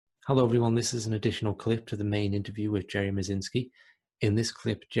Hello, everyone. This is an additional clip to the main interview with Jerry Marzinsky. In this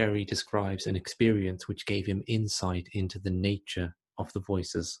clip, Jerry describes an experience which gave him insight into the nature of the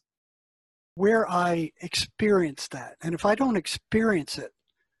voices. Where I experience that. And if I don't experience it,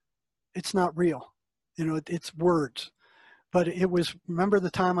 it's not real. It's words. But it was, remember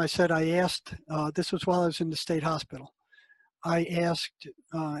the time I said I asked, this was while I was in the state hospital. I asked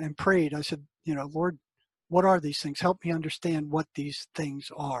and prayed. I said, Lord, what are these things? Help me understand what these things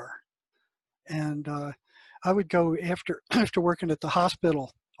are. And I would go after working at the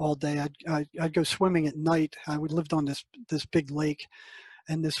hospital all day. I'd go swimming at night. I would lived on this big lake,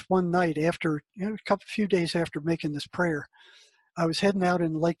 and this one night after few days after making this prayer, I was heading out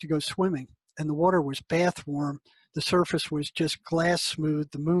in the lake to go swimming, and the water was bath warm. The surface was just glass smooth.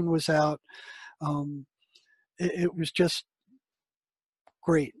 The moon was out. It was just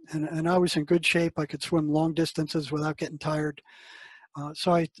great, and I was in good shape. I could swim long distances without getting tired.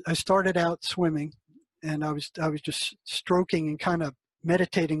 So I started out swimming, and I was just stroking and kind of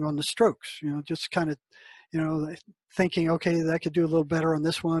meditating on the strokes, just kind of, thinking, okay, I could do a little better on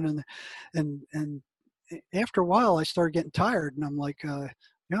this one. And after a while, I started getting tired, and I'm like, I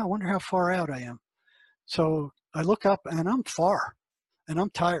wonder how far out I am. So I look up, and I'm far, and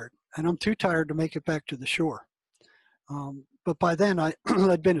I'm tired, and I'm too tired to make it back to the shore. But by then,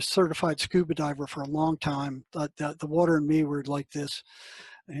 I'd been a certified scuba diver for a long time. The water and me were like this.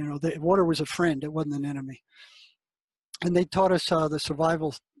 The water was a friend. It wasn't an enemy. And they taught us the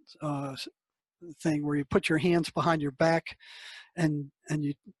survival thing where you put your hands behind your back and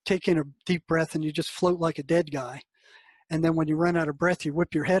you take in a deep breath and you just float like a dead guy. And then when you run out of breath, you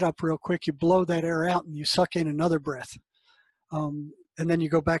whip your head up real quick, you blow that air out, and you suck in another breath. And then you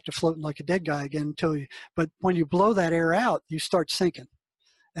go back to floating like a dead guy again but when you blow that air out, you start sinking.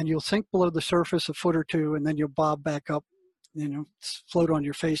 And you'll sink below the surface a foot or two, and then you'll bob back up, float on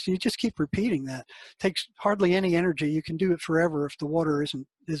your face. And you just keep repeating that. It takes hardly any energy. You can do it forever if the water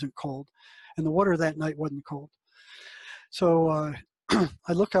isn't cold. And the water that night wasn't cold. So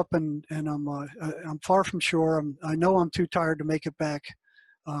I look up and I'm far from shore. I know I'm too tired to make it back.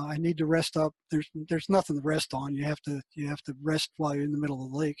 I need to rest up. There's nothing to rest on. You have to rest while you're in the middle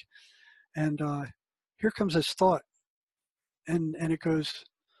of the lake. And here comes this thought, and it goes,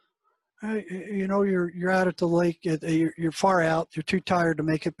 hey, you're out at the lake. You're far out. You're too tired to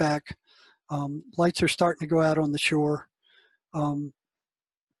make it back. Lights are starting to go out on the shore. And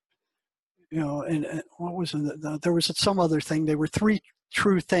what was it? There was some other thing. There were three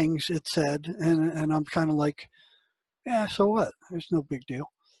true things it said, and I'm kind of like, yeah, so what? There's no big deal.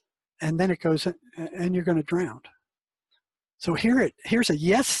 And then it goes, and you're going to drown. So here's a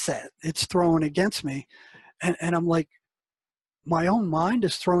yes set. It's thrown against me. And I'm like, my own mind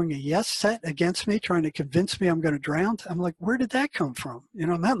is throwing a yes set against me, trying to convince me I'm going to drown. I'm like, where did that come from?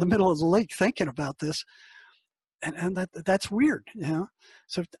 I'm out in the middle of the lake thinking about this. And that's weird,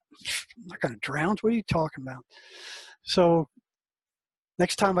 So I'm not going to drown. What are you talking about? So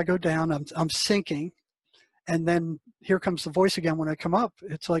next time I go down, I'm sinking. And then here comes the voice again when I come up.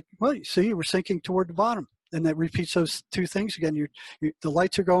 It's like, well, you see, we're sinking toward the bottom. And that repeats those two things again. The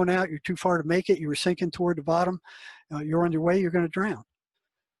lights are going out. You're too far to make it. You were sinking toward the bottom. You're on your way. You're going to drown.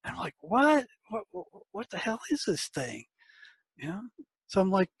 And I'm like, what? What the hell is this thing? So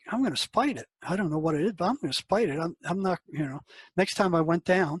I'm like, I'm going to spite it. I don't know what it is, but I'm going to spite it. I'm not, Next time I went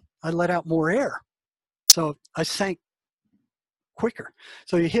down, I let out more air. So I sank quicker.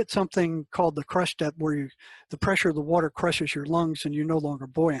 So you hit something called the crush depth, where the pressure of the water crushes your lungs and you're no longer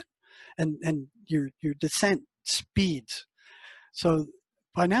buoyant, and your descent speeds. So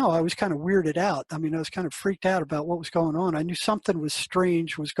by now I was kind of weirded out. I mean, I was kind of freaked out about what was going on. I knew something was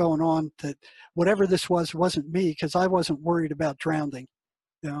strange was going on, that whatever this wasn't me, because I wasn't worried about drowning.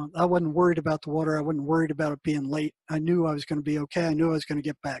 I wasn't worried about the water. I wasn't worried about it being late. I knew I was going to be okay. I knew I was going to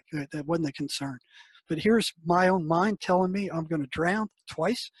get back. That wasn't a concern. But here's my own mind telling me I'm going to drown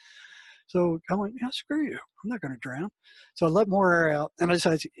twice. So I went, screw you. I'm not going to drown. So I let more air out. And as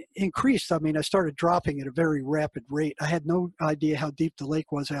I increased, I started dropping at a very rapid rate. I had no idea how deep the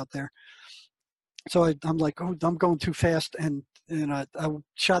lake was out there. So I'm like, oh, I'm going too fast. And I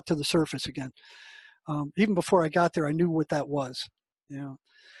shot to the surface again. Even before I got there, I knew what that was,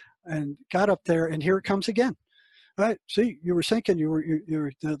 and got up there, and here it comes again. All right, see, you were sinking.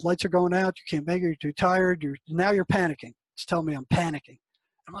 The lights are going out. You can't make it. You're too tired. Now you're panicking. It's telling me I'm panicking.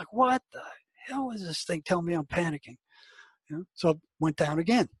 I'm like, what the hell is this thing telling me I'm panicking? So I went down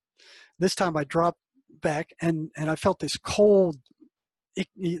again. This time I dropped back, and I felt this cold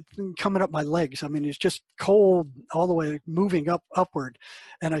coming up my legs. I mean, it's just cold all the way, moving upward.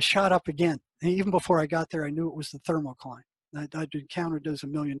 And I shot up again. And even before I got there, I knew it was the thermocline. I'd encountered those a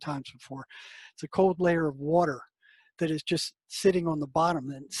million times before. It's a cold layer of water that is just sitting on the bottom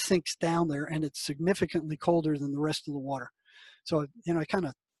and sinks down there, and it's significantly colder than the rest of the water. So, I kind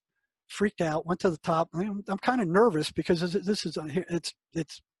of freaked out, went to the top. I'm kind of nervous because it's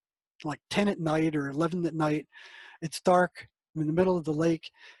like 10 at night or 11 at night. It's dark. I'm in the middle of the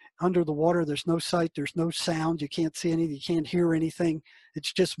lake, under the water. There's no sight. There's no sound. You can't see anything. You can't hear anything.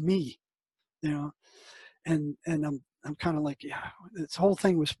 It's just me, and I'm kind of like, yeah, this whole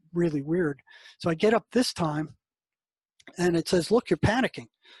thing was really weird. So I get up this time, and it says, look, you're panicking.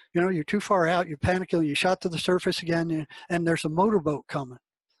 You're too far out. You're panicking. You shot to the surface again, and there's a motorboat coming.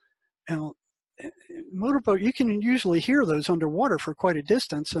 And motorboat, you can usually hear those underwater for quite a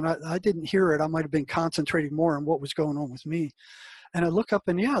distance, and I didn't hear it. I might have been concentrating more on what was going on with me. And I look up,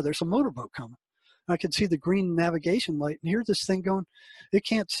 and yeah, there's a motorboat coming. I can see the green navigation light and hear this thing going. It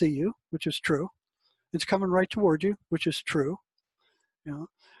can't see you, which is true. It's coming right toward you, which is true.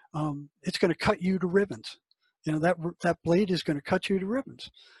 It's going to cut you to ribbons. That blade is going to cut you to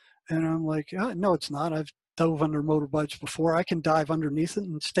ribbons. And I'm like, no, it's not. I've dove under motorbikes before. I can dive underneath it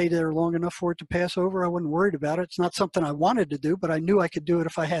and stay there long enough for it to pass over. I wasn't worried about it. It's not something I wanted to do, but I knew I could do it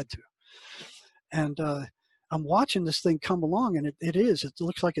if I had to. And I'm watching this thing come along, and it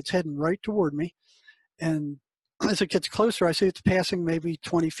looks like it's heading right toward me. And as it gets closer, I see it's passing maybe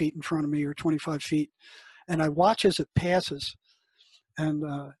 20 feet in front of me or 25 feet. And I watch as it passes. And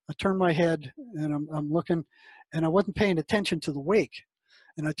I turn my head, and I'm looking, and I wasn't paying attention to the wake.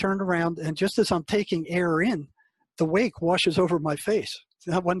 And I turned around, and just as I'm taking air in, the wake washes over my face.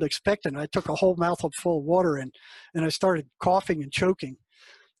 I wasn't expecting it. I took a whole mouthful full of water, and I started coughing and choking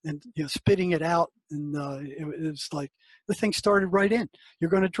and spitting it out. And it was like the thing started right in. You're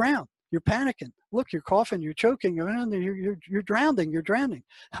going to drown. You're panicking. Look, you're coughing. You're choking. You're drowning. You're drowning.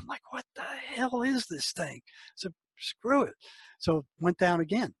 I'm like, what the hell is this thing? So screw it. So went down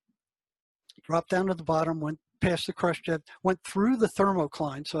again. Dropped down to the bottom. Went past the crush jet. Went through the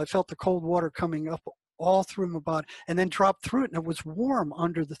thermocline. So I felt the cold water coming up all through my body, and then dropped through it, and it was warm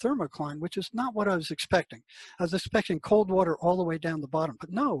under the thermocline, which is not what I was expecting. I was expecting cold water all the way down the bottom,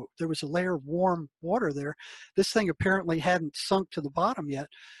 but no, there was a layer of warm water there. This thing apparently hadn't sunk to the bottom yet.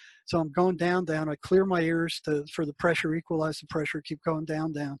 So I'm going down. I clear my ears for the pressure, equalize the pressure, keep going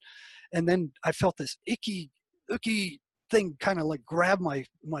down. And then I felt this icky thing kind of like grab my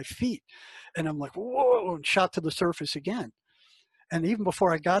feet. And I'm like, whoa, and shot to the surface again. And even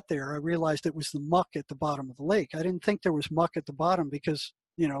before I got there, I realized it was the muck at the bottom of the lake. I didn't think there was muck at the bottom because,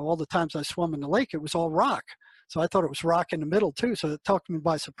 all the times I swum in the lake, it was all rock. So I thought it was rock in the middle too. So it took me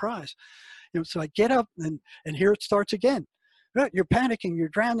by surprise. So I get up and here it starts again. You're panicking, you're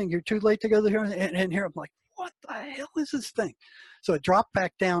drowning, you're too late to go there. And here I'm like, what the hell is this thing? So I drop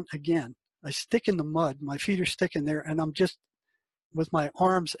back down again. I stick in the mud. My feet are sticking there, and I'm just with my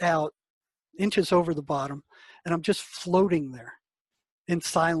arms out, inches over the bottom, and I'm just floating there in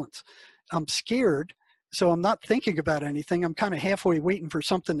silence. I'm scared, so I'm not thinking about anything. I'm kind of halfway waiting for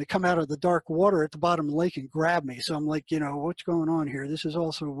something to come out of the dark water at the bottom of the lake and grab me. So I'm like, what's going on here? This is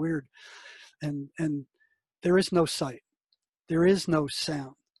all so weird. And there is no sight. There is no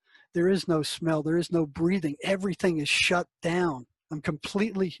sound. There is no smell. There is no breathing. Everything is shut down. I'm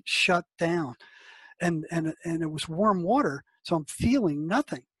completely shut down. And it was warm water, so I'm feeling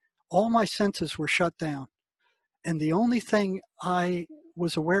nothing. All my senses were shut down. And the only thing I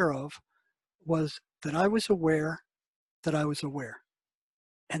was aware of was that I was aware that I was aware.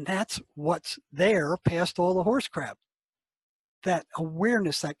 And that's what's there past all the horse crap. That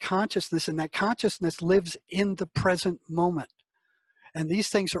awareness, that consciousness, and that consciousness lives in the present moment. And these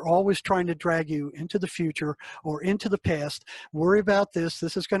things are always trying to drag you into the future or into the past. Worry about this.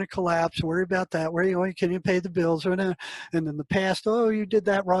 This is going to collapse. Worry about that. Can you pay the bills? And then the past, you did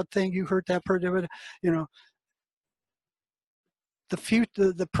that wrong thing. You hurt that person. The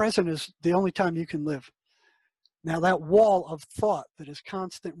future, the present is the only time you can live. Now that wall of thought that is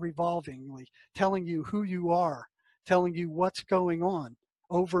constant revolvingly telling you who you are, telling you what's going on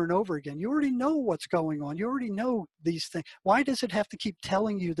over and over again. You already know what's going on. You already know these things. Why does it have to keep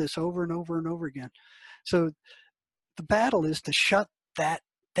telling you this over and over and over again? So the battle is to shut that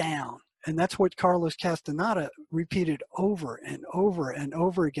down. And that's what Carlos Castaneda repeated over and over and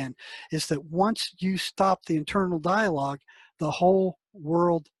over again, is that once you stop the internal dialogue, the whole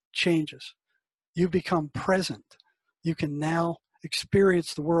world changes. You become present. You can now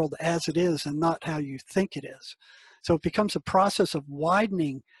experience the world as it is and not how you think it is. So it becomes a process of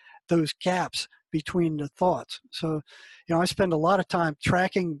widening those gaps between the thoughts. So, I spend a lot of time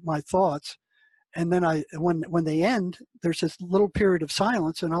tracking my thoughts, and then when they end, there's this little period of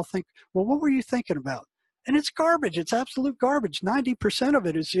silence, and I'll think, well, what were you thinking about? And it's garbage. It's absolute garbage. 90% of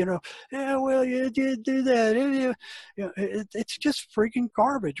it is, yeah, well, you did do that. It's just freaking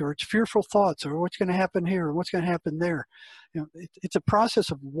garbage, or it's fearful thoughts, or what's going to happen here, or what's going to happen there. It's a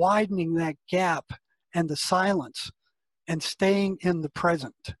process of widening that gap and the silence and staying in the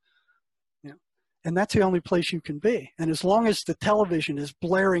present. And that's the only place you can be. And as long as the television is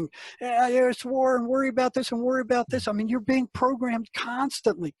blaring, there's war and worry about this and worry about this, I mean, you're being programmed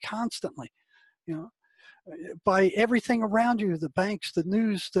constantly, by everything around you, the banks, the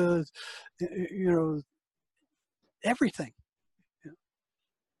news, everything.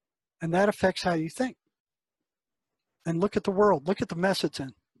 And that affects how you think. And look at the world. Look at the mess it's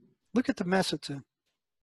in. Look at the mess it's in.